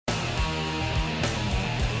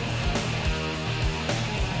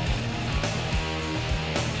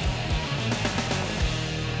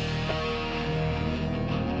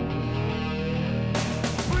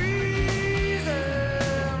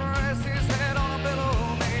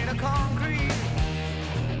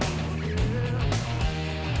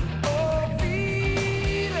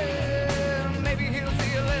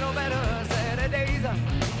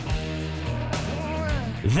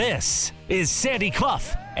This is Sandy Clough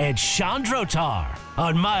and Sean Drotar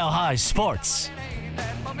on Mile High Sports.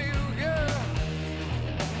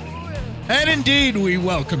 And indeed, we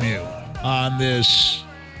welcome you on this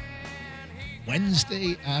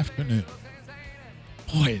Wednesday afternoon.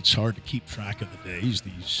 Boy, it's hard to keep track of the days.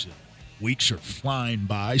 These weeks are flying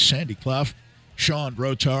by. Sandy Clough, Sean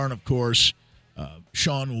Drotar, and of course,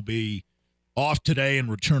 Sean will be off today and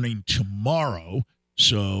returning tomorrow.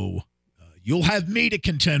 So you'll have me to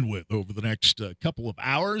contend with over the next couple of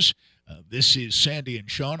hours. This is Sandy and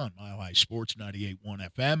Sean on Mile High Sports 98.1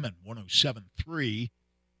 FM and 107.3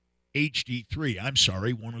 HD3. I'm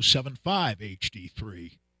sorry, 107.5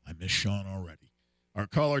 HD3. I missed Sean already. Our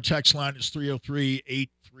caller text line is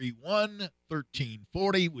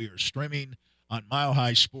 303-831-1340. We are streaming on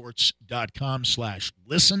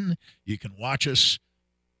milehighsports.com/listen. You can watch us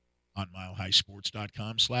on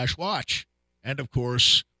milehighsports.com/watch. And, of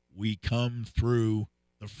course, we come through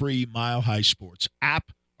the free Mile High Sports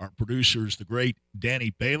app. Our producers, the great Danny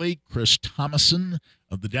Bailey, Chris Thomason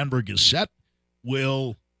of the Denver Gazette,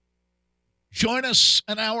 will join us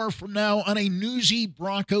an hour from now on a newsy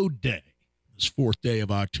Bronco day. This fourth day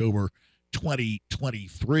of October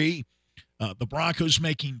 2023. The Broncos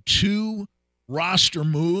making two roster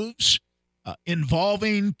moves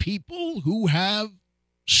involving people who have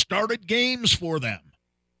started games for them.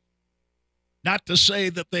 Not to say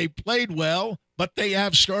that they played well, but they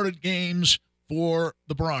have started games for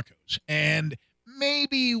the Broncos. And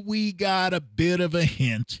maybe we got a bit of a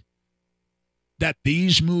hint that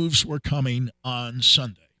these moves were coming on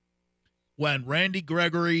Sunday when Randy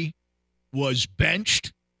Gregory was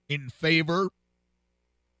benched in favor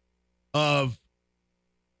of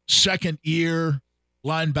second-year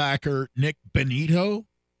linebacker Nick Benito.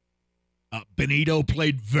 Benito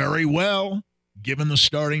played very well, given the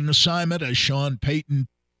starting assignment, as Sean Paton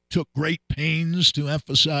took great pains to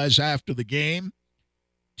emphasize after the game.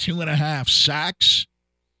 2.5 sacks.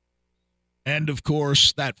 And, of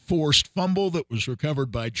course, that forced fumble that was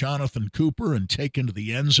recovered by Jonathan Cooper and taken to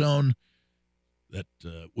the end zone. That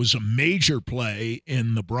was a major play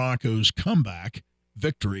in the Broncos' comeback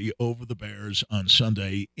victory over the Bears on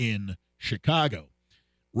Sunday in Chicago.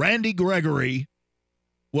 Randy Gregory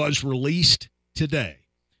was released today.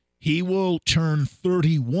 He will turn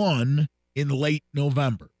 31 in late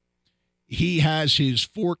November. He has his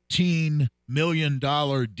 $14 million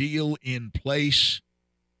deal in place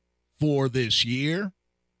for this year.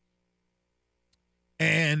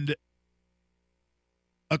 And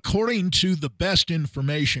according to the best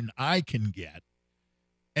information I can get,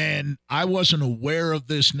 and I wasn't aware of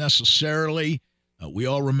this necessarily, we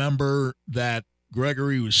all remember that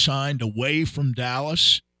Gregory was signed away from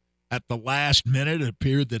Dallas. At the last minute, it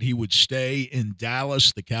appeared that he would stay in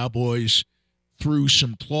Dallas. The Cowboys threw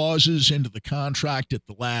some clauses into the contract at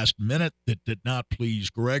the last minute that did not please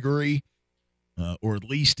Gregory, or at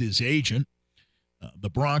least his agent. The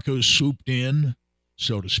Broncos swooped in,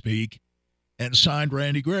 so to speak, and signed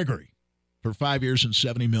Randy Gregory for 5 years and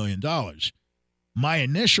 $70 million. My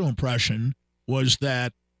initial impression was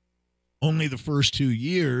that only the first 2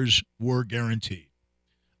 years were guaranteed.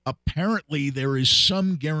 Apparently, there is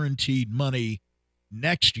some guaranteed money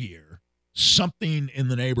next year, something in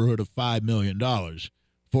the neighborhood of $5 million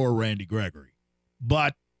for Randy Gregory.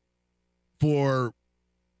 But for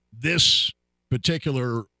this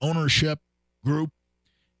particular ownership group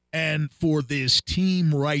and for this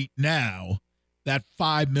team right now, that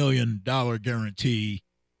 $5 million guarantee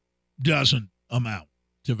doesn't amount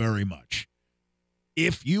to very much.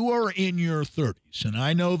 If you are in your 30s, and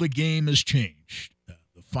I know the game has changed,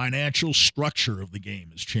 the financial structure of the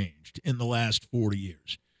game has changed in the last 40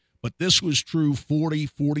 years, but this was true 40,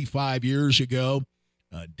 45 years ago.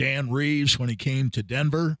 Dan Reeves, when he came to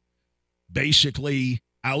Denver, basically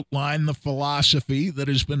outlined the philosophy that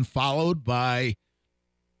has been followed by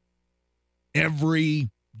every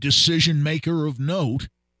decision maker of note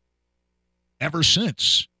ever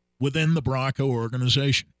since within the Bronco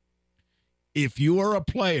organization. If you are a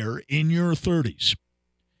player in your 30s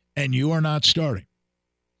and you are not starting,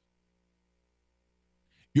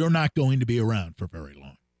 you're not going to be around for very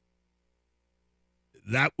long.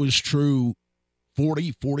 That was true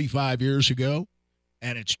 40, 45 years ago,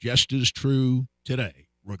 and it's just as true today.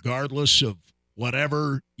 Regardless of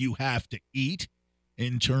whatever you have to eat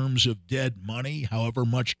in terms of dead money, however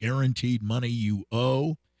much guaranteed money you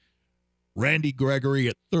owe, Randy Gregory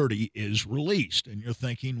at 30 is released. And you're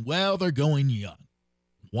thinking, well, they're going young.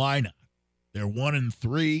 Why not? They're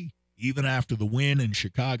 1-3, even after the win in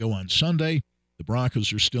Chicago on Sunday. The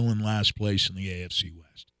Broncos are still in last place in the AFC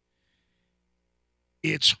West.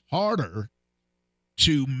 It's harder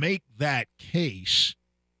to make that case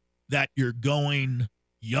that you're going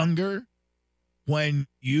younger when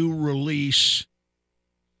you release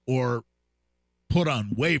or put on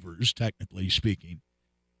waivers, technically speaking,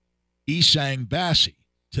 Essang Bassey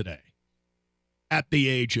today at the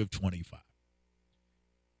age of 25.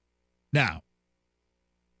 Now,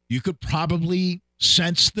 you could probably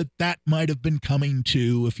sense that might have been coming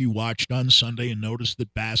too if you watched on Sunday and noticed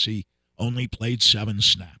that Bassey only played 7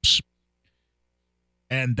 snaps.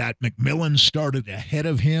 And that McMillan started ahead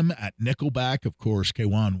of him at nickelback. Of course,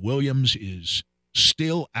 K'Wan Williams is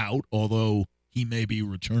still out, although he may be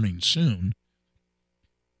returning soon.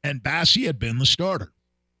 And Bassey had been the starter.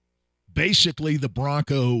 Basically, the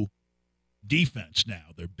Bronco defense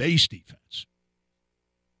now, their base defense,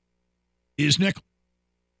 is nickel.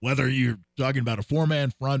 Whether you're talking about a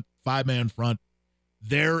 4-man front, 5-man front,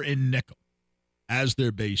 they're in nickel as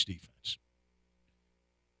their base defense.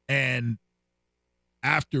 And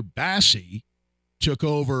after Bassey took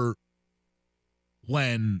over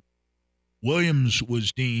when Williams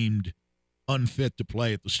was deemed unfit to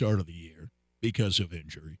play at the start of the year because of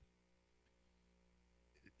injury,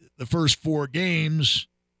 the first 4 games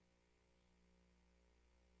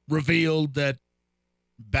revealed that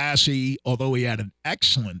Bassey, although he had an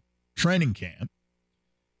excellent training camp,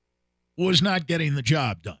 was not getting the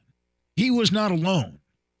job done. He was not alone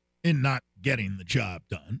in not getting the job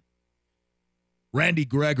done. Randy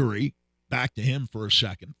Gregory, back to him for a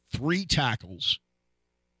second, 3 tackles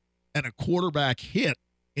and a quarterback hit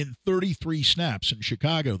in 33 snaps in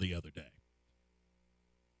Chicago the other day.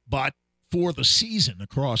 But for the season,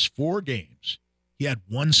 across 4 games, he had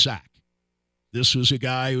 1 sack. This was a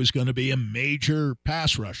guy who was going to be a major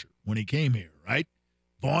pass rusher when he came here, right?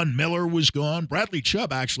 Von Miller was gone. Bradley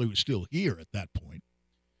Chubb actually was still here at that point.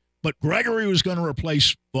 But Gregory was going to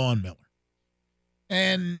replace Von Miller.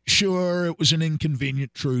 And sure, it was an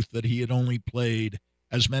inconvenient truth that he had only played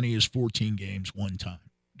as many as 14 games one time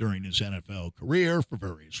during his NFL career for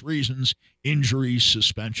various reasons, injuries,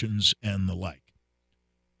 suspensions, and the like.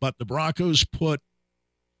 But the Broncos put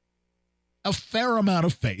a fair amount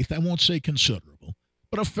of faith, I won't say considerable,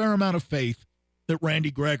 but a fair amount of faith that Randy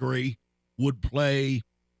Gregory would play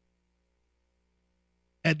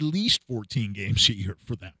at least 14 games a year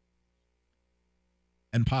for them,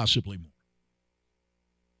 and possibly more.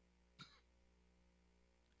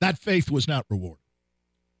 That faith was not rewarded.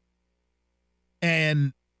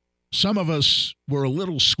 And some of us were a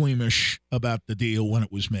little squeamish about the deal when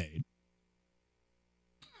it was made.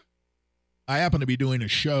 I happened to be doing a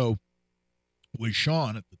show with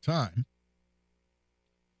Sean at the time,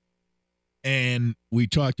 and we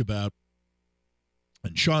talked about,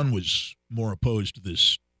 and Sean was more opposed to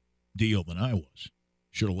this deal than I was.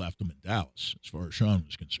 Should have left him in Dallas, as far as Sean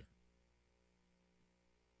was concerned.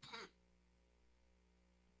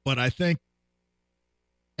 But I think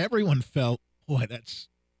everyone felt, boy, that's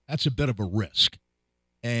a bit of a risk.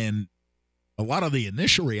 And a lot of the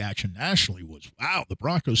initial reaction nationally was, wow, the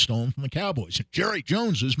Broncos stole him from the Cowboys. And Jerry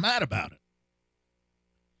Jones is mad about it.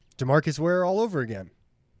 DeMarcus Ware all over again.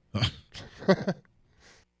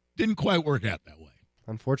 Didn't quite work out that way.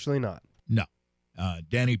 Unfortunately not. No.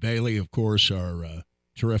 Danny Bailey, of course, our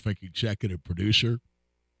terrific executive producer.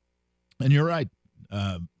 And you're right.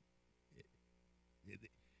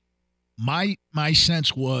 My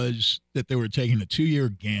sense was that they were taking a 2-year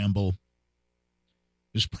gamble.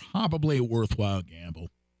 It was probably a worthwhile gamble.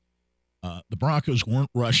 The Broncos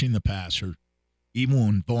weren't rushing the passer, even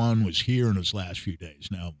when Vaughn was here in his last few days.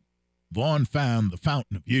 Now, Vaughn found the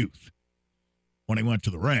fountain of youth when he went to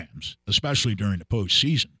the Rams, especially during the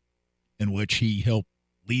postseason, in which he helped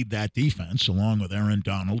lead that defense along with Aaron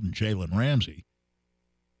Donald and Jalen Ramsey,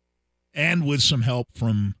 and with some help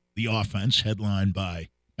from the offense headlined by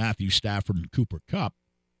Matthew Stafford and Cooper Kupp,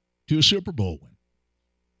 to a Super Bowl win.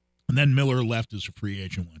 And then Miller left as a free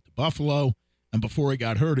agent, went to Buffalo, and before he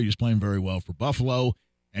got hurt, he was playing very well for Buffalo,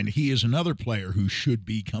 and he is another player who should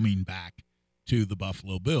be coming back to the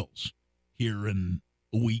Buffalo Bills here in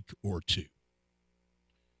a week or 2.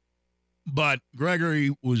 But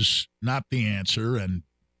Gregory was not the answer, and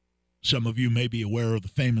some of you may be aware of the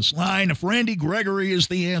famous line, if Randy Gregory is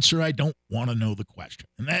the answer, I don't want to know the question.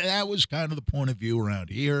 And that was kind of the point of view around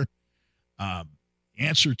here.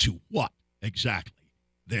 Answer to what exactly?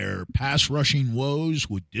 Their pass rushing woes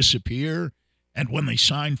would disappear, and when they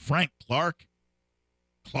signed Frank Clark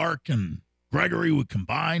and Gregory would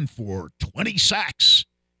combine for 20 sacks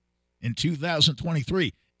in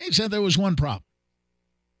 2023. He said there was one problem.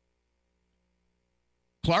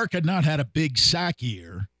 Clark had not had a big sack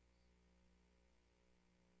year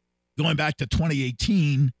going back to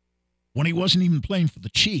 2018 when he wasn't even playing for the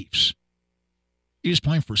Chiefs. He was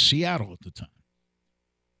playing for Seattle at the time.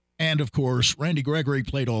 And, of course, Randy Gregory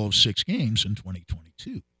played all of 6 games in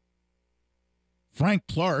 2022. Frank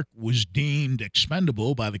Clark was deemed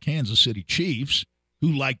expendable by the Kansas City Chiefs,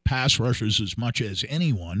 who like pass rushers as much as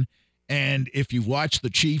anyone. And if you've watched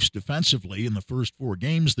the Chiefs defensively in the first 4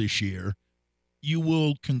 games this year, you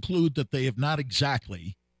will conclude that they have not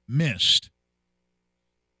exactly missed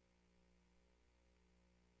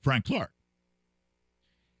Frank Clark.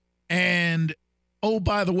 And, oh,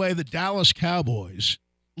 by the way, the Dallas Cowboys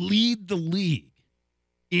lead the league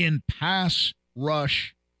in pass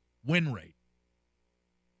rush win rate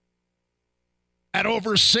at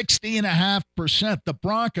over 60.5%. The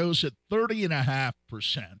Broncos at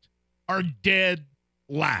 30.5% are dead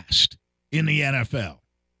last in the NFL.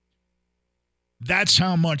 That's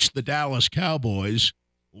how much the Dallas Cowboys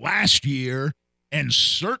last year and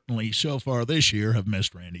certainly so far this year have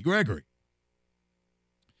missed Randy Gregory.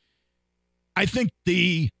 I think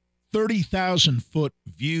the 30,000-foot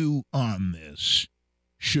view on this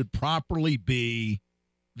should properly be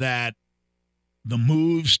that the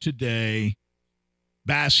moves today,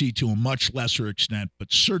 Bassey to a much lesser extent,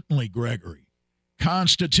 but certainly Gregory,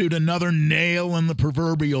 constitute another nail in the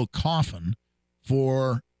proverbial coffin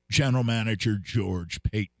for general manager George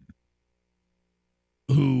Paton,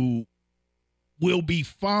 who will be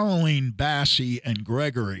following Bassey and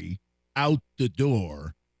Gregory out the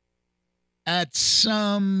door at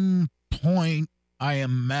some point, I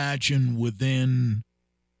imagine, within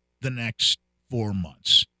the next 4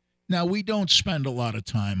 months. Now, we don't spend a lot of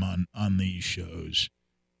time on these shows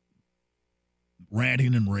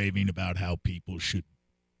ranting and raving about how people should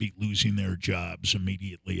be losing their jobs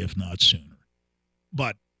immediately, if not sooner.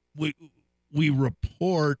 But we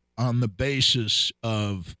report on the basis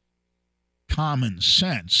of common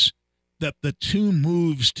sense that the 2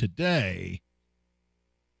 moves today,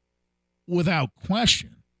 without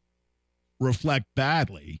question, reflect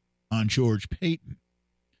badly on George Paton.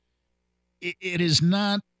 It is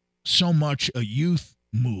not so much a youth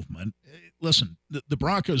movement. Listen, the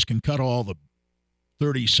Broncos can cut all the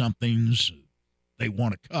 30-somethings they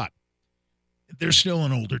want to cut. They're still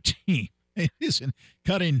an older team. It isn't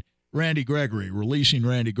cutting Randy Gregory, releasing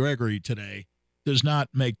Randy Gregory today does not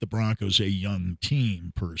make the Broncos a young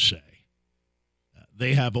team per se.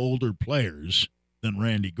 They have older players than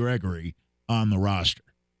Randy Gregory on the roster.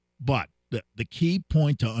 But the key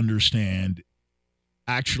point to understand,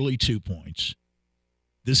 actually 2 points.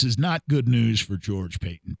 This is not good news for George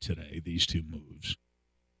Paton today, these 2 moves.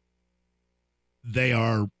 They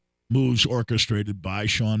are moves orchestrated by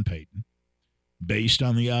Sean Payton based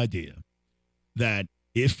on the idea that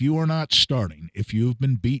if you are not starting, if you have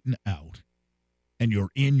been beaten out and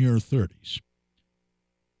you're in your 30s,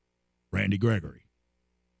 Randy Gregory,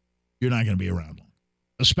 you're not going to be around long,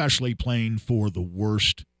 especially playing for the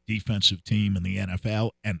worst defensive team in the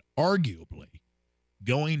NFL and arguably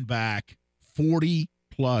going back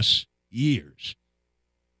 40-plus years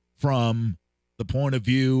from the point of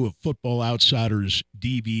view of Football Outsiders'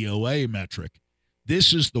 DVOA metric.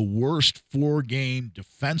 This is the worst 4-game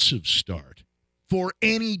defensive start for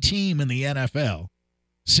any team in the NFL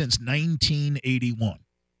since 1981.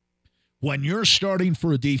 When you're starting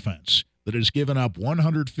for a defense that has given up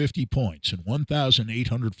 150 points and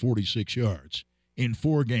 1,846 yards in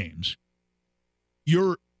 4 games,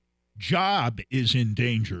 your job is in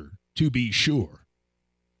danger, to be sure.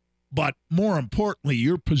 But more importantly,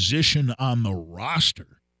 your position on the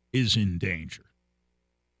roster is in danger,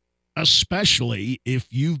 especially if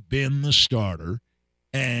you've been the starter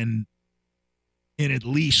and in at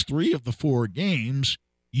least 3 of the 4 games,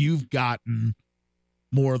 you've gotten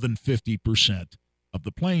more than 50% of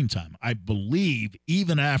the playing time. I believe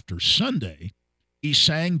even after Sunday,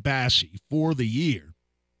 Essang Bassey for the year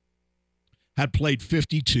had played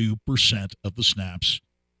 52% of the snaps,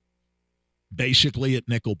 basically at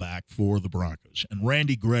nickelback for the Broncos. And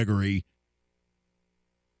Randy Gregory,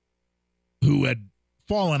 who had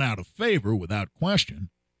fallen out of favor without question,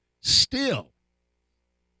 still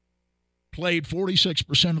played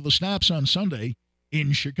 46% of the snaps on Sunday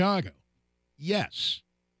in Chicago. Yes,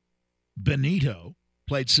 Benito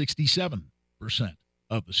played 67%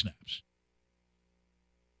 of the snaps.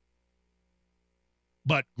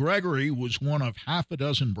 But Gregory was one of half a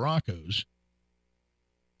dozen Broncos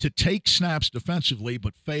to take snaps defensively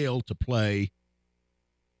but fail to play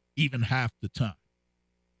even half the time.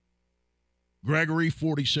 Gregory,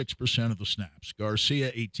 46% of the snaps.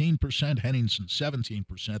 Garcia, 18%. Henningsen,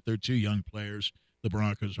 17%. They're 2 young players. The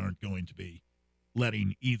Broncos aren't going to be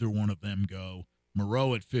letting either one of them go.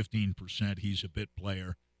 Moreau at 15%. He's a bit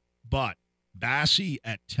player. But Bassey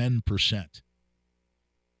at 10%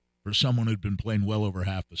 for someone who'd been playing well over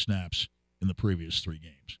half the snaps in the previous 3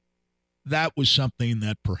 games. that was something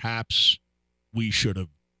that perhaps we should have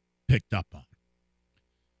picked up on.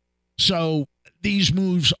 So these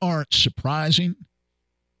moves aren't surprising.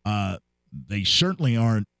 They certainly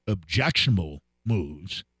aren't objectionable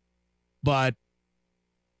moves. But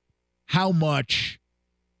how much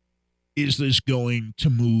is this going to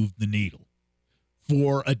move the needle?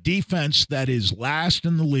 For a defense that is last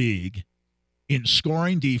in the league in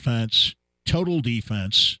scoring defense, total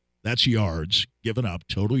defense, that's yards given up,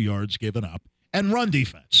 total yards given up, and run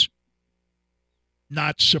defense.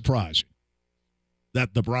 Not surprising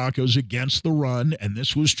that the Broncos against the run, and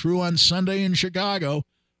this was true on Sunday in Chicago,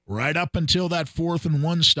 right up until that 4th and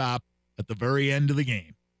 1 stop at the very end of the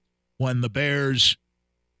game, when the Bears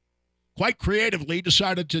quite creatively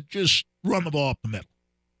decided to just run the ball up the middle,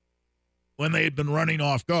 when they had been running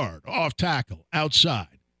off guard, off tackle,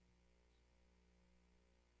 outside,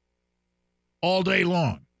 all day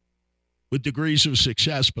long with degrees of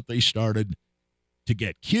success, but they started to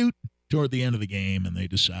get cute toward the end of the game, and they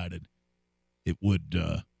decided it would,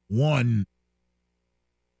 one,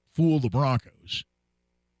 fool the Broncos.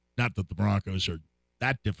 Not that the Broncos are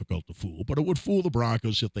that difficult to fool, but it would fool the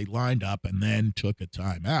Broncos if they lined up and then took a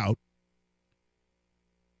timeout.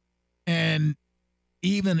 And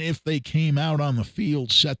even if they came out on the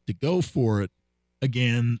field set to go for it,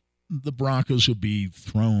 again, the Broncos would be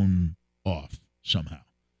thrown off somehow.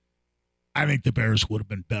 I think the Bears would have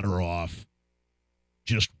been better off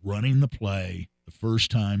just running the play the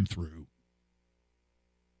first time through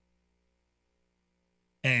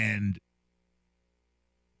and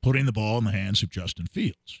putting the ball in the hands of Justin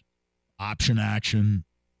Fields. Option action.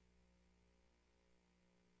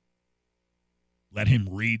 Let him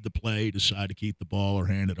read the play, decide to keep the ball or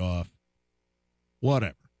hand it off.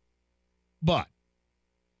 Whatever. But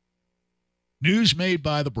news made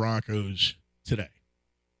by the Broncos today.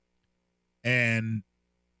 And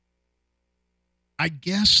I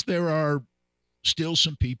guess there are still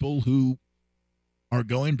some people who are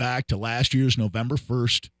going back to last year's November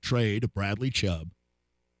 1st trade of Bradley Chubb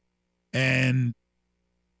and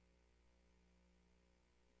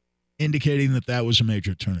indicating that that was a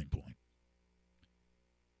major turning point.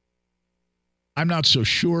 I'm not so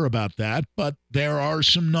sure about that, but there are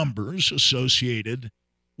some numbers associated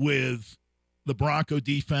with the Bronco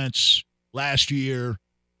defense last year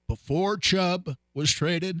before Chubb was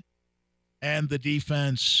traded and the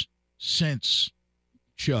defense since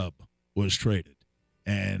Chubb was traded.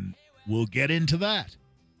 And we'll get into that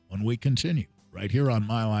when we continue right here on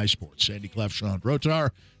Mile High Sports. Sandy Clef, Sean Drotar.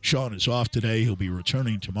 Sean is off today. He'll be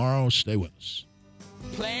returning tomorrow. Stay with us.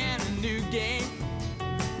 Playing a new game,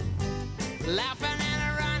 laughing and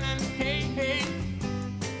a running, hey, hey,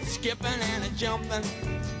 skipping and a jumping,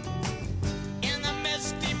 in the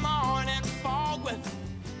misty morning fog with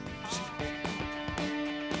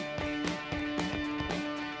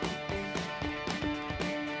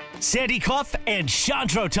Sandy Clough and Sean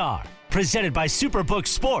Drotar, presented by Superbook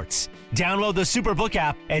Sports. Download the Superbook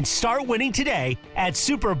app and start winning today at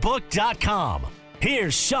superbook.com.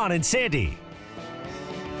 Here's Sean and Sandy.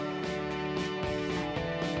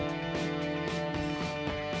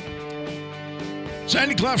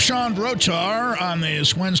 Sandy Clough, Sean Drotar on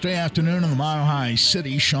this Wednesday afternoon in the Mile High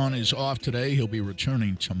City. Sean is off today. He'll be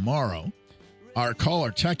returning tomorrow. Our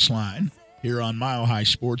caller text line here on Mile High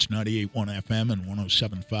Sports, 98.1 FM and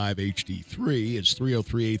 107.5 HD3 is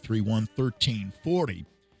 303-831-1340.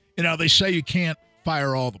 You know, they say you can't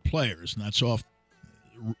fire all the players, and that's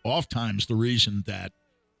oftentimes the reason that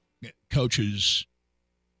coaches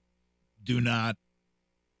do not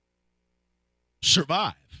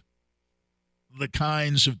survive the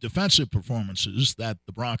kinds of defensive performances that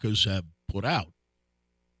the Broncos have put out,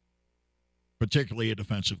 particularly a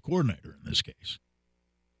defensive coordinator in this case.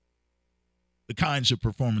 The kinds of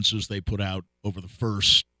performances they put out over the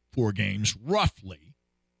first 4 games, roughly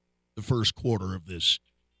the first quarter of this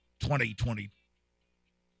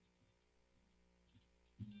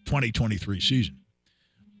 2023 season.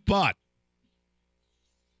 But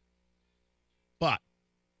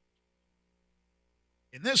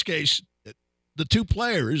in this case, the 2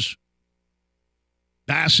 players,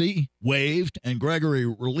 Bassey waived and Gregory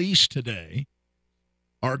released today,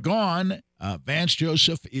 are gone. Vance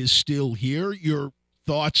Joseph is still here. Your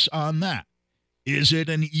thoughts on that? Is it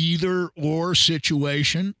an either-or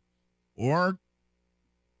situation? Or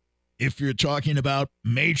if you're talking about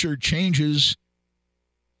major changes,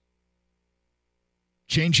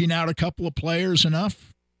 changing out a couple of players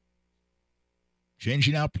enough?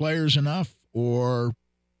 Changing out players enough? Or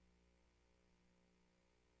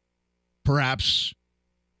perhaps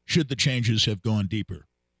should the changes have gone deeper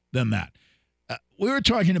than that? We were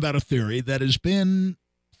talking about a theory that has been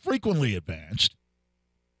frequently advanced.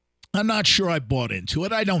 I'm not sure I bought into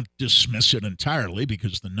it. I don't dismiss it entirely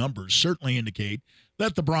because the numbers certainly indicate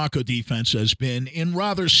that the Bronco defense has been in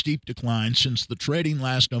rather steep decline since the trading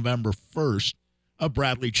last November 1st of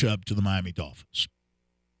Bradley Chubb to the Miami Dolphins.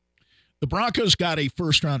 The Broncos got a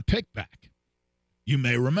first-round pick back. You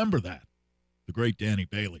may remember that. The great Danny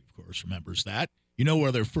Bailey, of course, remembers that. You know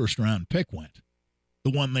where their first-round pick went,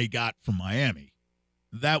 the one they got from Miami.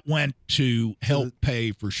 That went to help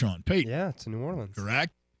pay for Sean Payton. Yeah, to New Orleans.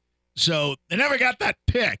 Correct? So they never got that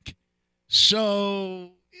pick.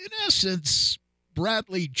 So, in essence,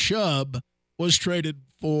 Bradley Chubb was traded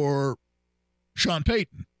for Sean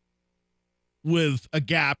Payton with a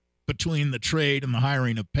gap between the trade and the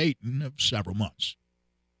hiring of Payton of several months.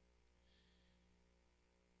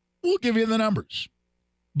 We'll give you the numbers.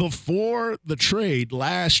 Before the trade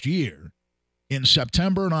last year, in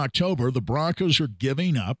September and October, the Broncos are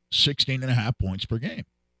giving up 16.5 points per game.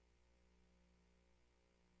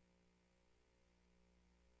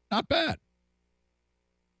 Not bad.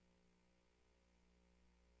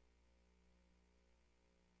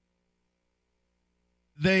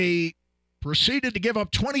 They proceeded to give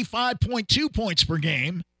up 25.2 points per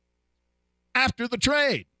game after the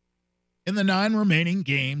trade in the 9 remaining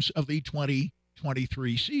games of the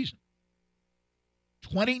 2023 season.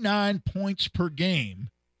 29 points per game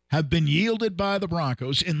have been yielded by the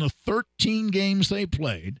Broncos in the 13 games they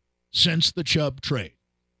played since the Chubb trade,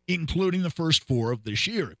 including the first 4 of this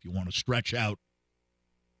year, if you want to stretch out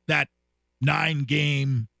that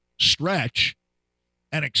 9-game stretch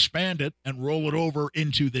and expand it and roll it over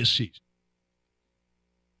into this season.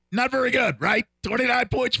 Not very good, right? 29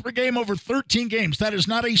 points per game over 13 games. That is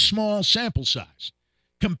not a small sample size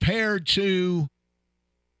compared to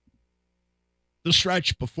the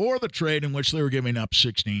stretch before the trade in which they were giving up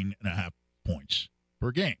 16.5 points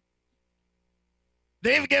per game.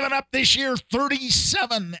 They've given up this year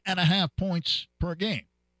 37.5 points per game.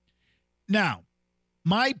 Now,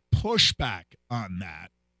 my pushback on that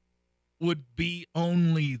would be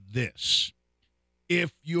only this.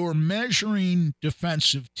 If you're measuring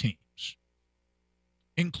defensive teams,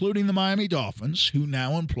 including the Miami Dolphins, who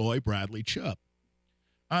now employ Bradley Chubb,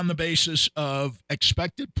 on the basis of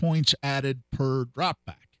expected points added per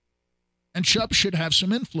dropback, and Chubb should have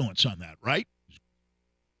some influence on that, right?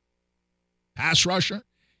 Pass rusher.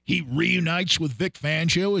 He reunites with Vic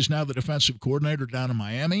Fangio, is now the defensive coordinator down in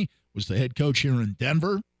Miami, was the head coach here in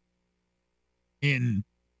Denver in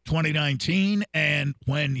 2019. And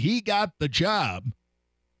when he got the job,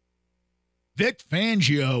 Vic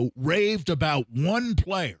Fangio raved about one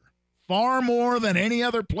player, far more than any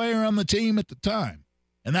other player on the team at the time.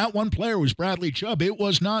 And that one player was Bradley Chubb. It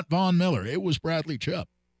was not Von Miller. It was Bradley Chubb.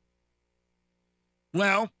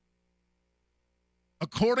 Well,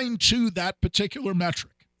 according to that particular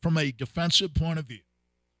metric, from a defensive point of view,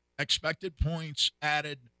 expected points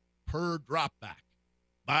added per dropback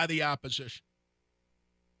by the opposition,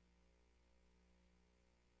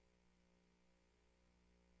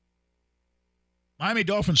 Miami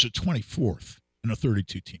Dolphins are 24th in a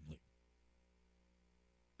 32-team league.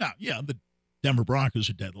 Now, yeah, the Denver Broncos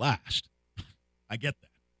are dead last. I get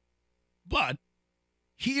that. But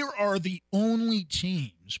here are the only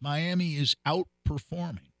teams Miami is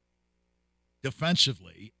outperforming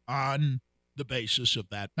defensively on the basis of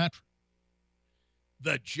that metric.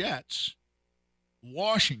 The Jets,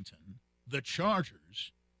 Washington, the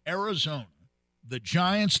Chargers, Arizona, the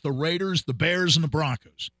Giants, the Raiders, the Bears, and the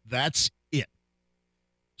Broncos. That's it.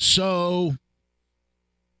 So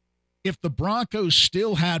if the Broncos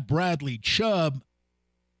still had Bradley Chubb,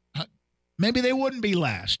 maybe they wouldn't be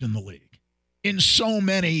last in the league in so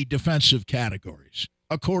many defensive categories,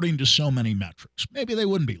 according to so many metrics. Maybe they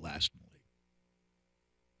wouldn't be last in the league.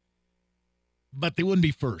 But they wouldn't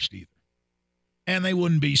be first either. And they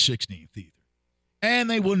wouldn't be 16th either. And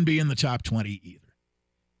they wouldn't be in the top 20 either.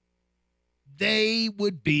 They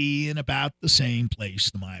would be in about the same place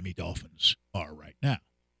the Miami Dolphins are right now.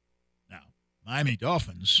 Now, Miami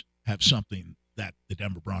Dolphins have something that the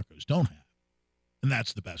Denver Broncos don't have, and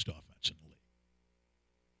that's the best offense in the league.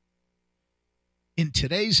 In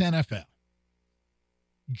today's NFL,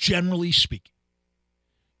 generally speaking,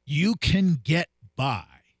 you can get by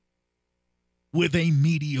with a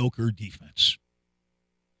mediocre defense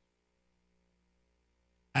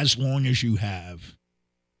as long as you have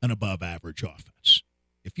an above-average offense.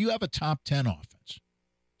 If you have a top 10 offense,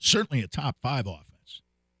 certainly a top 5 offense,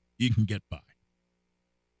 you can get by.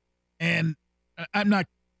 And I'm not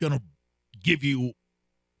going to give you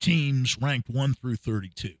teams ranked 1 through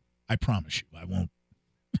 32. I promise you, I won't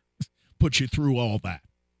put you through all that.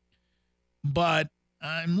 But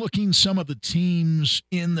I'm looking some of the teams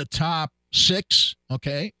in the top 6,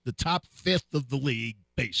 okay? The top 5th of the league,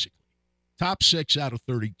 basically. Top 6 out of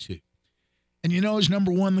 32. And you know who's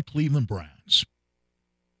number 1? The Cleveland Browns.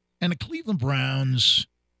 And the Cleveland Browns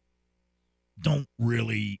don't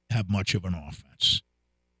really have much of an offense.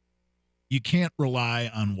 You can't rely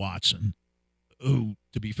on Watson, who,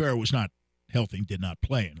 to be fair, was not healthy, did not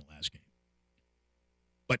play in the last game.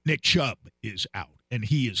 But Nick Chubb is out, and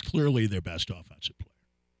he is clearly their best offensive player.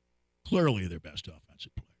 Clearly their best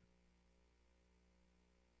offensive player.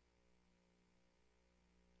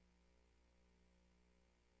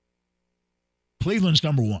 Cleveland's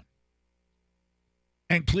number 1.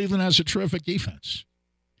 And Cleveland has a terrific defense.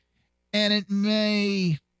 And it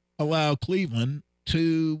may allow Cleveland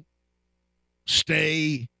to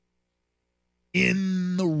stay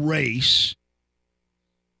in the race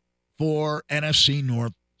for NFC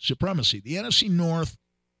North supremacy. The NFC North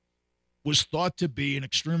was thought to be an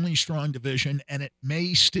extremely strong division, and it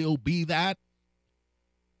may still be that,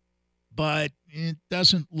 but it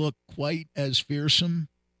doesn't look quite as fearsome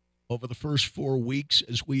over the first 4 weeks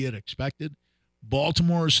as we had expected.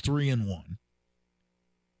 Baltimore is 3-1.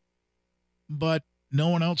 But no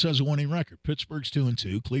one else has a winning record. Pittsburgh's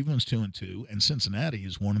 2-2, Cleveland's 2-2, and Cincinnati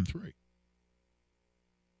is 1-3.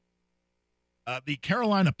 The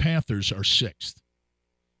Carolina Panthers are 6th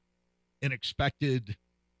in expected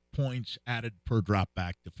points added per drop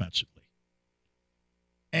back defensively.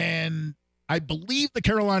 And I believe the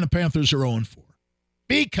Carolina Panthers are 0-4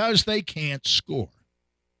 because they can't score.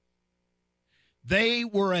 They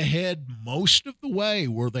were ahead most of the way,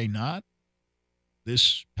 were they not,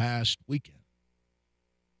 this past weekend?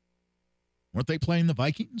 Weren't they playing the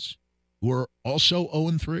Vikings, who were also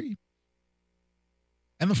 0-3?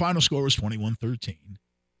 And the final score was 21-13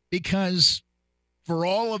 because for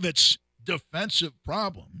all of its defensive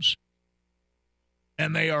problems,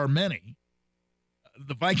 and they are many,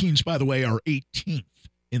 the Vikings, by the way, are 18th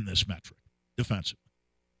in this metric defensively.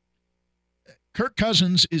 Kirk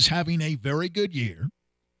Cousins is having a very good year,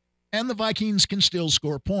 and the Vikings can still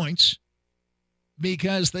score points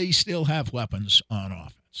because they still have weapons on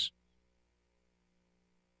offense.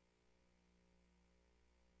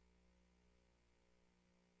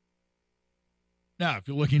 Now, if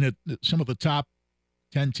you're looking at some of the top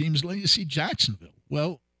 10 teams, you see Jacksonville.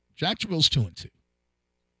 Well, Jacksonville's 2-2.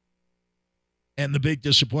 And the big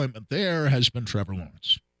disappointment there has been Trevor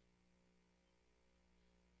Lawrence.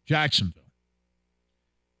 Jacksonville.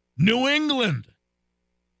 New England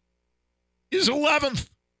is 11th.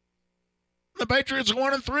 The Patriots are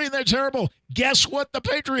 1-3, and they're terrible. Guess what the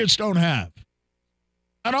Patriots don't have?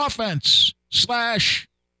 An offense /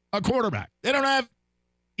 a quarterback. They don't have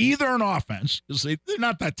either an offense, because they're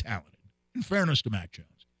not that talented, in fairness to Mac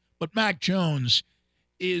Jones. But Mac Jones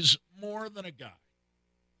is more than a guy.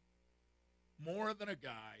 More than a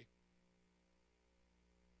guy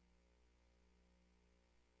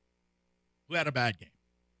who had a bad game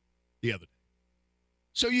the other day.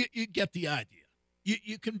 So you get the idea.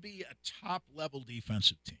 You can be a top-level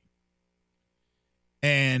defensive team,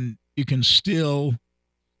 and you can still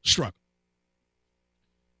struggle.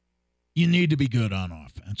 You need to be good on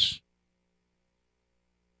offense.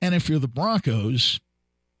 And if you're the Broncos,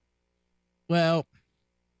 well,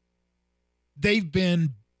 they've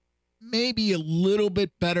been maybe a little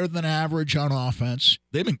bit better than average on offense.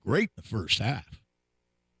 They've been great in the first half.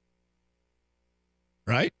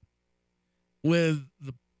 Right? With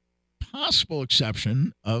the possible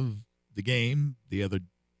exception of the game the other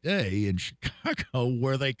day in Chicago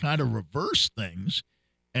where they kind of reversed things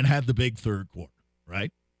and had the big third quarter,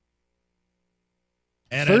 right?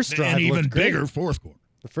 And first drive an even looked great. bigger fourth quarter.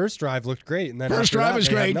 The first drive looked great, and then first after drive that, is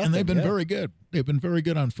they had great, nothing, and they've been yeah. very good. They've been very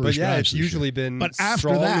good on first But yeah, drives. it's this usually year. been but after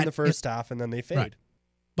strong that, in the first half, and then they fade. Right.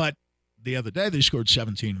 But the other day, they scored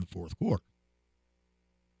 17 in the fourth quarter.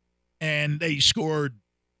 And they scored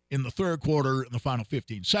in the third quarter in the final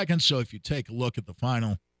 15 seconds. So if you take a look at the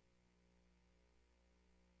final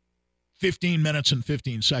 15 minutes and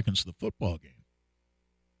 15 seconds of the football game,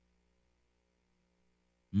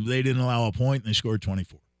 they didn't allow a point, and they scored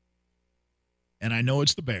 24. And I know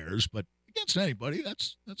it's the Bears, but against anybody,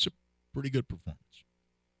 that's a pretty good performance.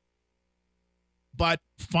 But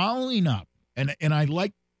following up, and I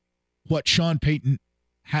like what Sean Payton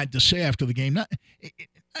had to say after the game,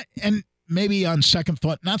 and maybe on second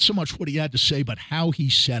thought, not so much what he had to say, but how he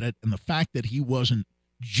said it, and the fact that he wasn't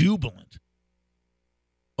jubilant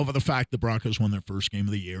over the fact the Broncos won their first game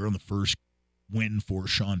of the year and the first win for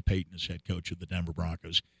Sean Payton as head coach of the Denver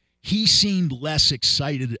Broncos. He seemed less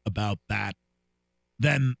excited about that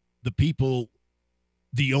than the people,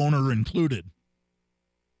 the owner included,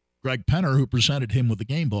 Greg Penner, who presented him with the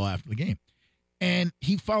game ball after the game. And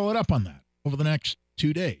he followed up on that over the next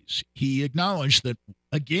 2 days. He acknowledged that,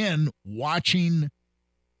 again, watching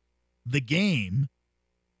the game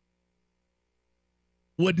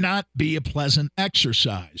would not be a pleasant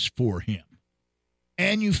exercise for him.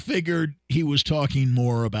 And you figured he was talking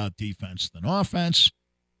more about defense than offense.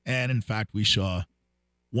 And, in fact, we saw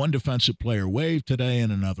one defensive player waived today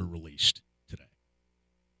and another released today.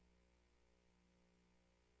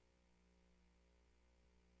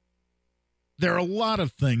 There are a lot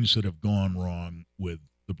of things that have gone wrong with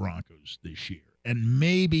the Broncos this year. And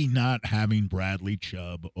maybe not having Bradley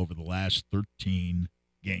Chubb over the last 13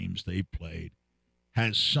 games they've played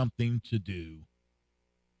has something to do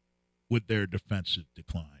with their defensive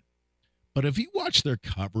decline. But if you watch their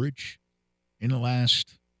coverage in the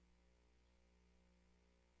last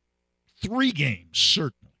 3 games,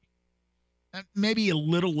 certainly, maybe a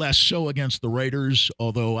little less so against the Raiders,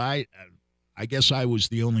 although I guess I was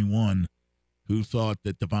the only one who thought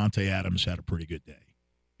that Davante Adams had a pretty good day.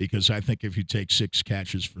 Because I think if you take 6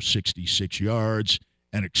 catches for 66 yards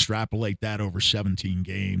and extrapolate that over 17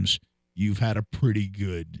 games, you've had a pretty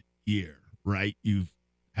good year, right? You've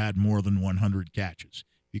had more than 100 catches.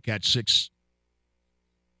 You catch 6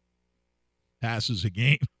 passes a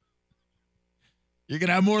game, you're going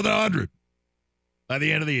to have more than 100 by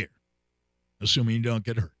the end of the year, assuming you don't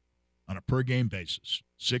get hurt on a per-game basis.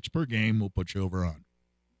 6 per game will put you over 100.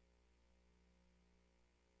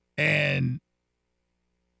 And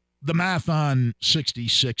the math on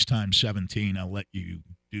 66 times 17, I'll let you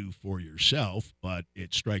do for yourself, but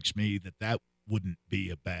it strikes me that that wouldn't be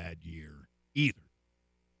a bad year either.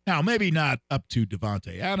 Now, maybe not up to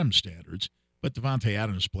Davante Adams standards, but Davante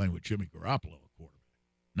Adams playing with Jimmy Garoppolo at quarterback,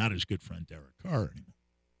 not his good friend Derek Carr anymore.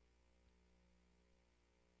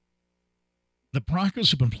 The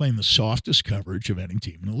Broncos have been playing the softest coverage of any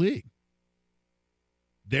team in the league.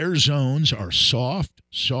 Their zones are soft,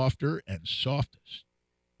 softer, and softest.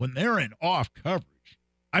 When they're in off coverage,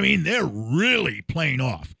 I mean, they're really playing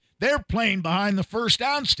off. They're playing behind the first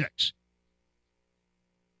down sticks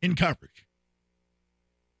in coverage.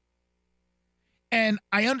 And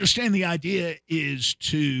I understand the idea is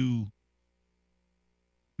to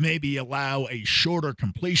maybe allow a shorter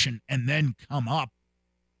completion and then come up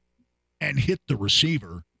and hit the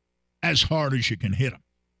receiver as hard as you can hit him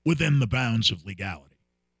within the bounds of legality.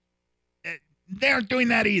 They aren't doing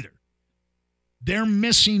that either. They're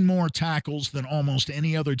missing more tackles than almost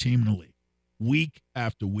any other team in the league, week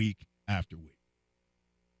after week after week.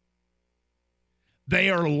 They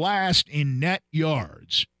are last in net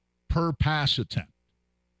yards per pass attempt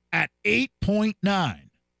at 8.9.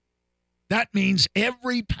 That means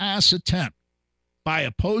every pass attempt by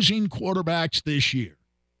opposing quarterbacks this year,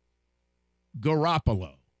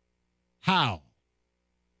 Garoppolo, Howell,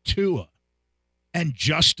 Tua, and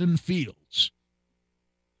Justin Fields.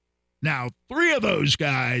 Now, 3 of those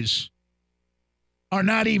guys are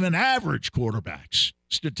not even average quarterbacks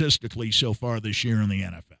statistically so far this year in the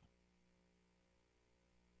NFL.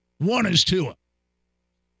 One is Tua.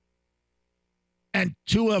 And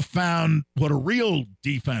Tua found what a real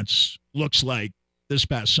defense looks like this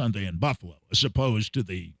past Sunday in Buffalo, as opposed to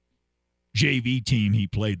the JV team he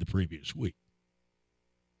played the previous week.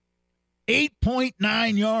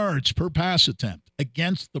 8.9 yards per pass attempt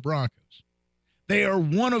against the Broncos. They are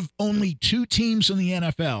one of only 2 teams in the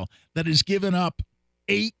NFL that has given up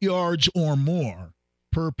 8 yards or more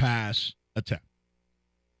per pass attempt.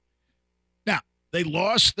 Now, they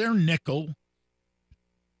lost their nickel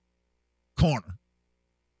corner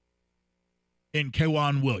in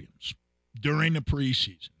K'Wan Williams during the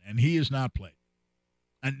preseason, and he has not played.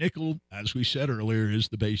 And nickel, as we said earlier, is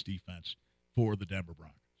the base defense for the Denver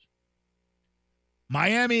Broncos.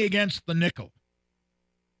 Miami against the nickel.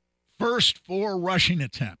 First 4 rushing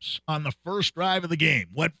attempts on the first drive of the game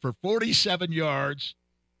went for 47 yards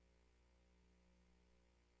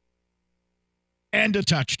and a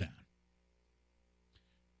touchdown.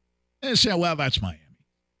 And they say, well, that's Miami.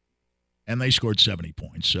 And they scored 70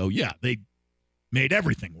 points. So, yeah, they made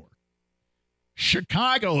everything work.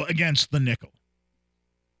 Chicago against the nickel.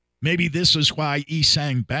 Maybe this is why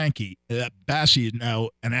Essang Bassey is now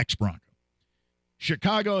an ex-Bronco.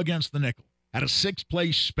 Chicago against the nickel had a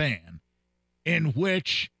 6-play span in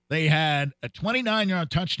which they had a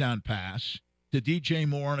 29-yard touchdown pass to DJ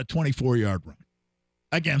Moore and a 24-yard run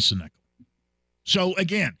against the nickel. So,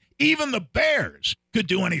 again, even the Bears could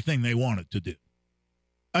do anything they wanted to do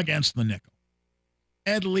against the nickel,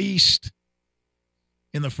 at least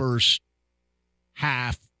in the first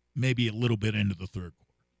half, maybe a little bit into the third quarter.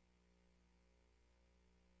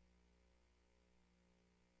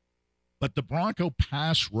 But the Bronco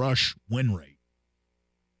pass rush win rate,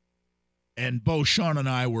 and both Sean and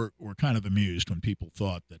I were kind of amused when people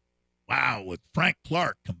thought that, wow, with Frank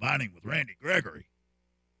Clark combining with Randy Gregory,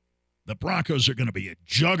 the Broncos are going to be a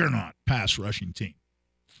juggernaut pass rushing team.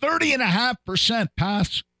 30.5%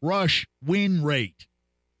 pass rush win rate.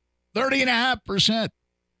 30.5%.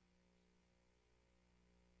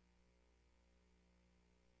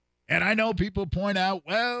 And I know people point out,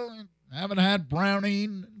 well, haven't had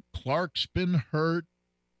Browning. Clark's been hurt.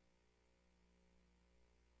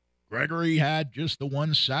 Gregory had just the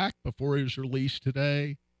one sack before he was released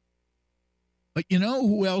today. But you know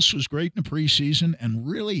who else was great in the preseason and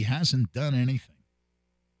really hasn't done anything?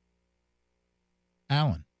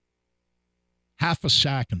 Allen. Half a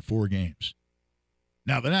sack in 4 games.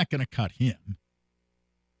 Now, they're not going to cut him.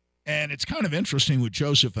 And it's kind of interesting with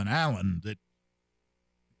Joseph and Allen that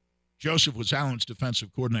Joseph was Allen's defensive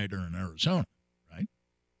coordinator in Arizona, right?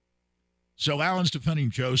 So Allen's defending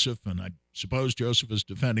Joseph, and I suppose Joseph is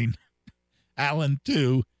defending Allen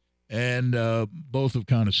too, and both have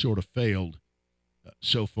kind of sort of failed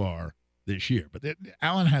so far this year. But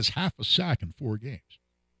Allen has half a sack in 4 games.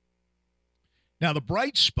 Now, the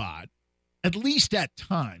bright spot, at least at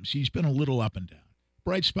times, he's been a little up and down.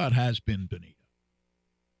 Bright spot has been Benito.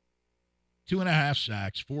 2.5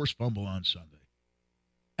 sacks, forced fumble on Sunday.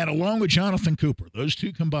 And along with Jonathan Cooper, those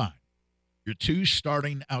two combined, your 2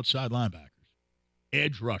 starting outside linebackers,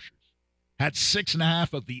 edge rushers, had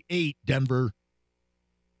 6.5 of the 8 Denver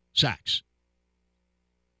sacks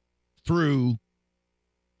through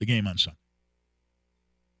the game on Sunday.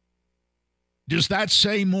 Does that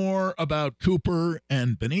say more about Cooper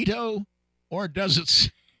and Benito, or does it say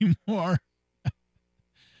more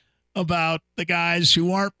about the guys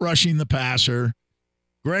who aren't rushing the passer?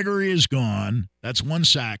 Gregory is gone. That's 1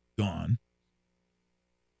 sack gone.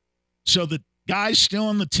 So the guys still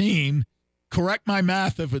on the team, correct my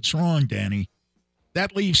math if it's wrong, Danny,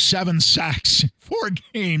 that leaves 7 sacks in 4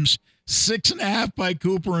 games, 6.5 by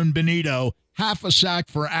Cooper and Benito, half a sack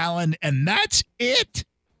for Allen, and that's it.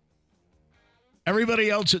 Everybody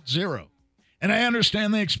else at 0. And I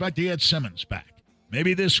understand they expect to get Simmons back,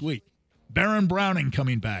 maybe this week. Baron Browning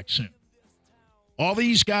coming back soon. All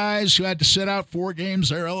these guys who had to sit out 4 games,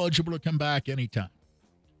 they're eligible to come back anytime.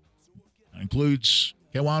 That includes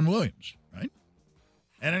K'Wan Williams, right?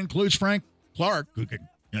 And it includes Frank Clark, who can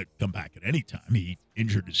come back at any time. He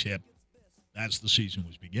injured his hip as the season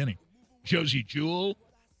was beginning. Josie Jewell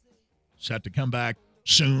set to come back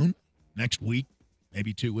soon, next week,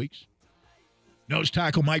 maybe 2 weeks. Nose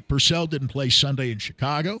tackle Mike Purcell didn't play Sunday in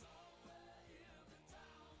Chicago.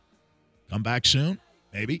 Come back soon,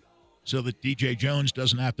 maybe, so that DJ Jones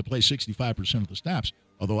doesn't have to play 65% of the snaps.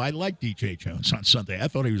 Although I liked DJ Jones on Sunday. I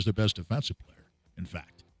thought he was the best defensive player, in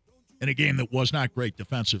fact, in a game that was not great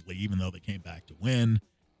defensively, even though they came back to win,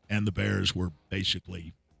 and the Bears were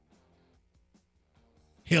basically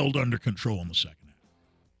held under control in the second half.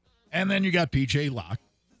 And then you got P.J. Locke,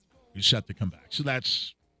 who's set to come back. So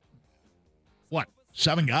that's,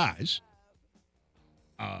 7 guys,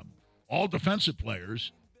 all defensive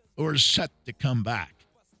players who are set to come back.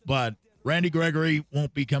 But Randy Gregory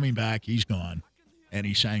won't be coming back. He's gone. And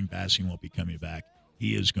Essang Bassey won't be coming back.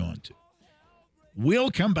 He is going to.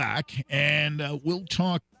 We'll come back, and we'll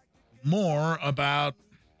talk more about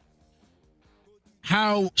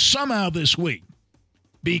how somehow this week,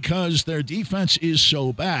 because their defense is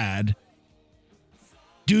so bad,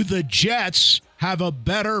 do the Jets have a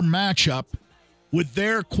better matchup with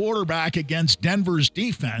their quarterback against Denver's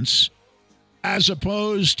defense as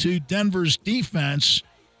opposed to Denver's defense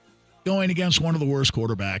going against one of the worst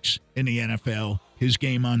quarterbacks in the NFL, his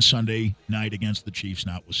game on Sunday night against the Chiefs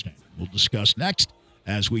notwithstanding? We'll discuss next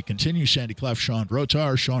as we continue. Sandy Clough, Sean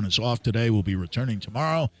Drotar. Sean is off today. We'll be returning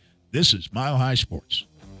tomorrow. This is Mile High Sports.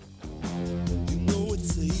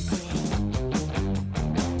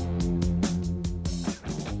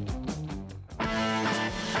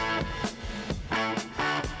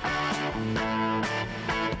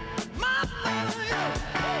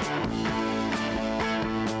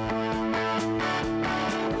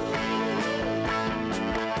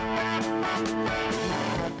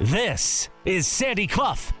 This is Sandy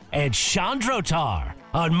Clough and Sean Drotar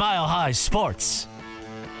on Mile High Sports.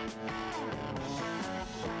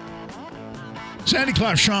 Sandy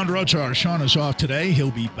Clough, Sean Drotar. Sean is off today.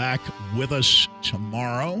 He'll be back with us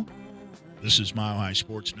tomorrow. This is Mile High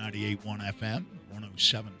Sports, 98.1 FM,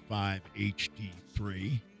 107.5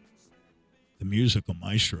 HD3. The musical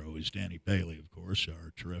maestro is Danny Bailey, of course,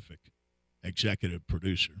 our terrific executive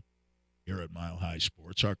producer here at Mile High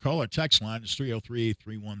Sports. Our caller text line is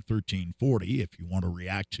 303-831-1340 if you want to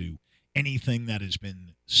react to anything that has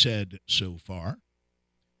been said so far.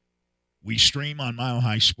 We stream on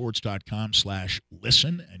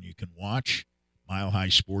milehighsports.com/listen, and you can watch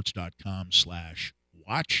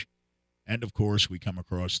milehighsports.com/watch. And, of course, we come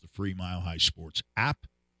across the free Mile High Sports app.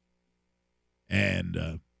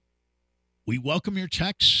 And we welcome your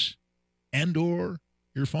texts and or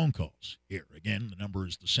your phone calls here. Again, the number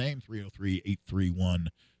is the same,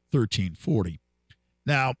 303-831-1340.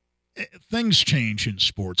 Now, things change in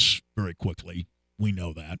sports very quickly. We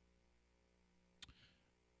know that.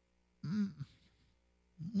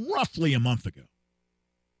 Roughly a month ago,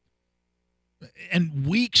 and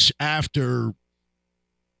weeks after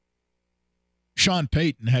Sean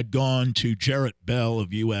Paton had gone to Jarrett Bell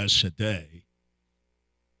of USA Today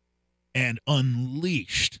and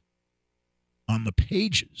unleashed on the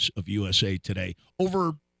pages of USA Today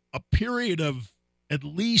over a period of at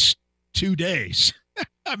least 2 days.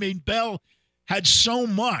 I mean, Bell had so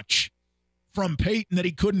much from Paton that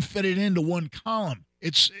he couldn't fit it into one column.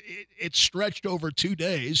 It stretched over 2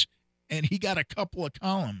 days, and he got a couple of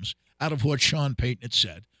columns out of what Sean Paton had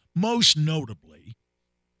said. Most notably,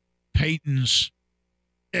 Paton's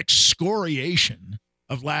excoriation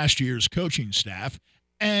of last year's coaching staff,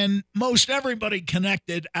 and most everybody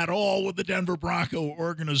connected at all with the Denver Bronco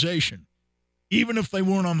organization, even if they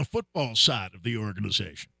weren't on the football side of the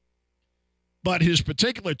organization. But his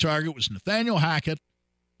particular target was Nathaniel Hackett,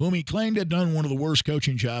 whom he claimed had done one of the worst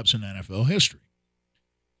coaching jobs in NFL history.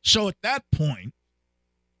 So at that point,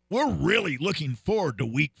 we're really looking forward to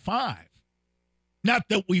Week 5. Not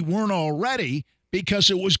that we weren't already, because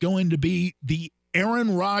it was going to be the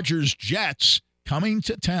Aaron Rodgers Jets coming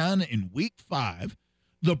to town in Week 5.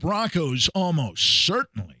 The Broncos almost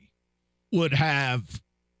certainly would have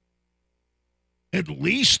at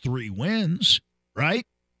least 3 wins, right?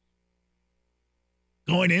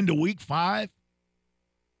 Going into Week 5.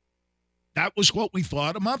 That was what we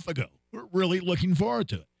thought a month ago. We're really looking forward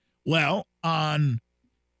to it. Well, on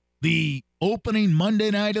the opening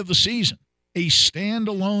Monday night of the season, a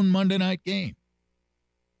standalone Monday night game,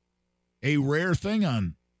 a rare thing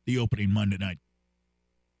on the opening Monday night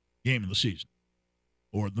game of the season,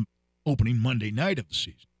 or the opening Monday night of the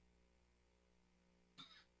season.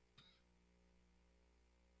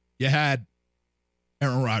 You had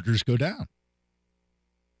Aaron Rodgers go down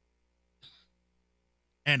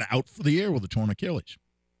and out for the year with a torn Achilles.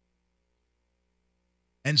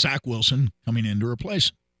 And Zach Wilson coming in to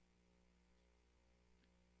replace him.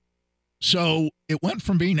 So it went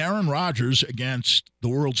from being Aaron Rodgers against the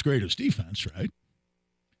world's greatest defense, right,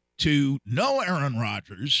 to no Aaron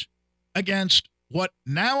Rodgers against what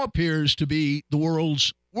now appears to be the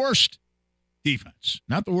world's worst defense,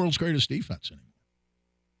 not the world's greatest defense anymore.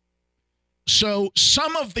 So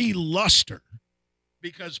some of the luster,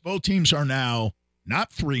 because both teams are now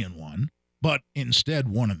not 3-1, but instead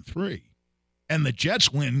 1-3. And the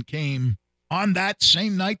Jets win came on that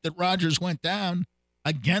same night that Rodgers went down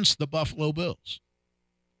against the Buffalo Bills.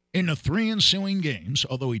 In the 3 ensuing games,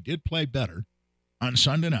 although he did play better on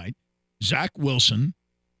Sunday night, Zach Wilson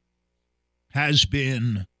has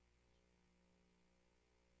been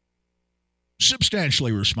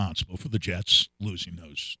substantially responsible for the Jets losing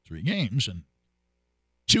those 3 games. And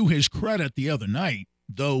to his credit the other night,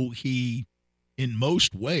 though he in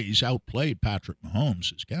most ways outplayed Patrick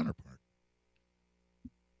Mahomes, his counterpart,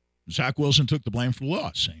 Zach Wilson took the blame for the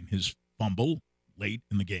loss, saying his fumble late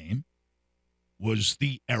in the game was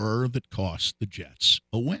the error that cost the Jets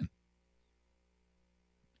a win.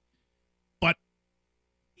 But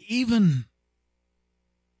even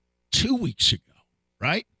 2 weeks ago,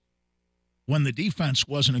 right, when the defense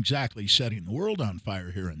wasn't exactly setting the world on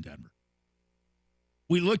fire here in Denver,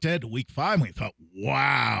 we looked ahead to Week 5 and we thought,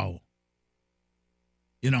 wow,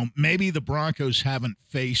 maybe the Broncos haven't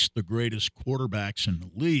faced the greatest quarterbacks in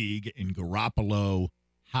the league in Garoppolo,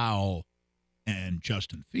 Howell, and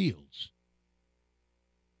Justin Fields.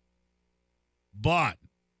 But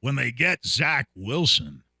when they get Zach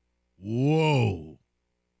Wilson, whoa,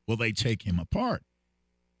 will they take him apart?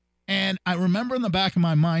 And I remember in the back of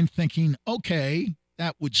my mind thinking, okay,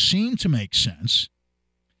 that would seem to make sense,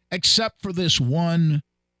 except for this one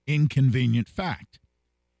inconvenient fact.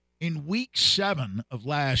 In Week 7 of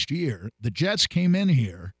last year, the Jets came in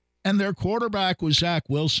here, and their quarterback was Zach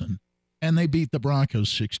Wilson, and they beat the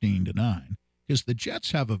Broncos 16-9, because the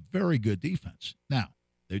Jets have a very good defense. Now,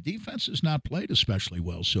 their defense has not played especially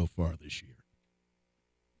well so far this year,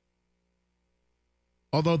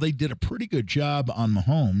 although they did a pretty good job on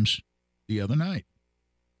Mahomes the other night.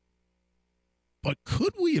 But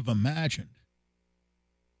could we have imagined,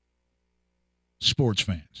 sports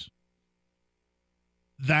fans,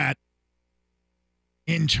 that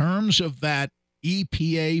in terms of that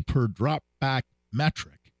EPA per drop back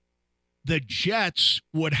metric, the Jets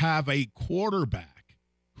would have a quarterback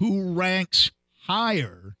who ranks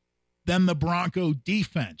higher than the Bronco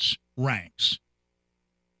defense ranks.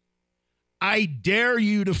 I dare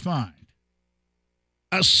you to find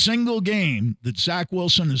a single game that Zach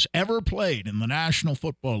Wilson has ever played in the National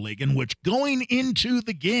Football League in which going into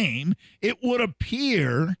the game, it would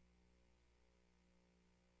appear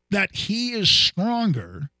that he is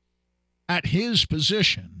stronger at his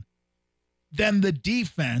position than the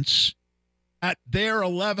defense at their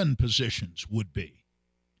 11 positions would be.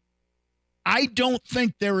 I don't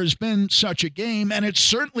think there has been such a game, and it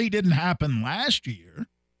certainly didn't happen last year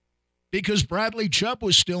because Bradley Chubb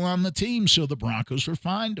was still on the team, so the Broncos were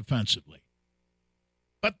fine defensively.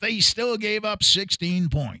 But they still gave up 16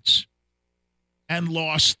 points and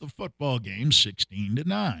lost the football game 16-9.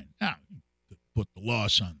 Now, you could put the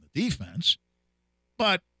loss on the defense,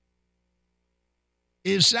 but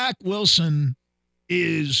if Zach Wilson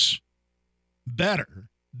is better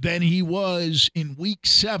than he was in Week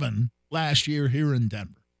 7 last year here in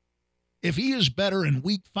Denver, if he is better in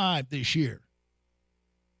Week 5 this year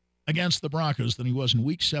against the Broncos than he was in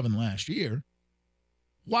Week 7 last year,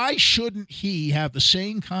 why shouldn't he have the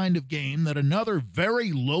same kind of game that another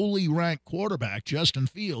very lowly ranked quarterback, Justin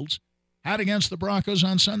Fields, had against the Broncos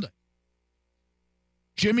on Sunday?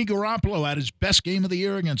 Jimmy Garoppolo had his best game of the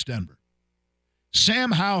year against Denver.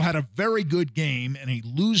 Sam Howell had a very good game and a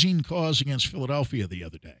losing cause against Philadelphia the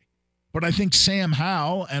other day. But I think Sam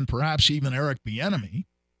Howell and perhaps even Eric Bieniemy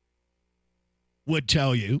would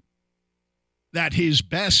tell you that his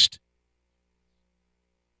best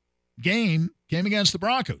game came against the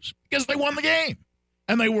Broncos because they won the game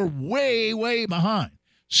and they were way, way behind.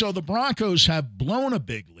 So the Broncos have blown a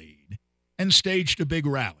big lead and staged a big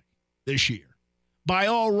rally this year. By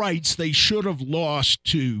all rights, they should have lost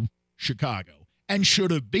to Chicago and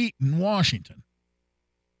should have beaten Washington.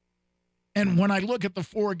 And when I look at the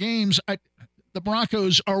 4 games, the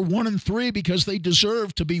Broncos are 1-3 because they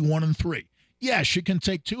deserve to be 1-3. Yes, you can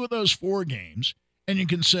take 2 of those 4 games and you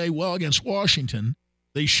can say, well, against Washington,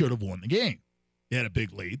 they should have won the game. They had a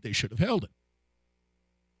big lead. They should have held it.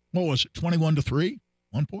 What was it, 21-3?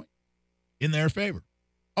 1 point in their favor.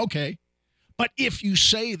 Okay. But if you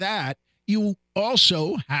say that, you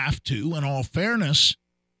also have to, in all fairness,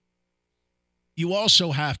 you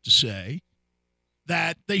also have to say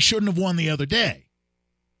that they shouldn't have won the other day.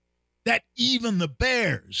 That even the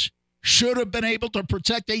Bears should have been able to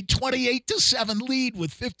protect a 28-7 lead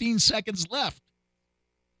with 15 seconds left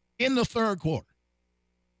in the third quarter.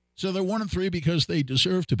 So they're 1-3 because they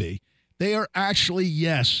deserve to be. They are actually,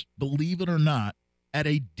 yes, believe it or not, at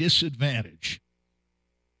a disadvantage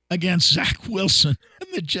against Zach Wilson and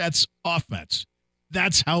the Jets' offense.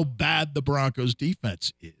 That's how bad the Broncos'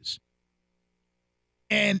 defense is.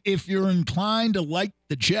 And if you're inclined to like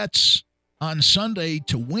the Jets on Sunday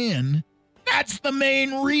to win, that's the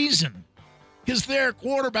main reason, because their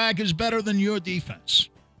quarterback is better than your defense.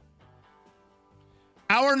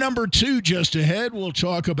 Hour number 2 just ahead. We'll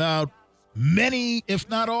talk about many, if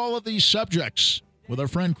not all, of these subjects with our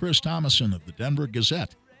friend Chris Thomason of the Denver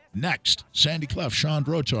Gazette. Next, Sandy Clough, Sean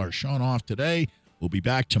Drotar. Sean off today. We'll be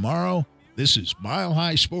back tomorrow. This is Mile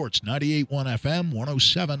High Sports, 98.1 FM,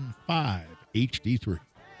 107.5 HD3.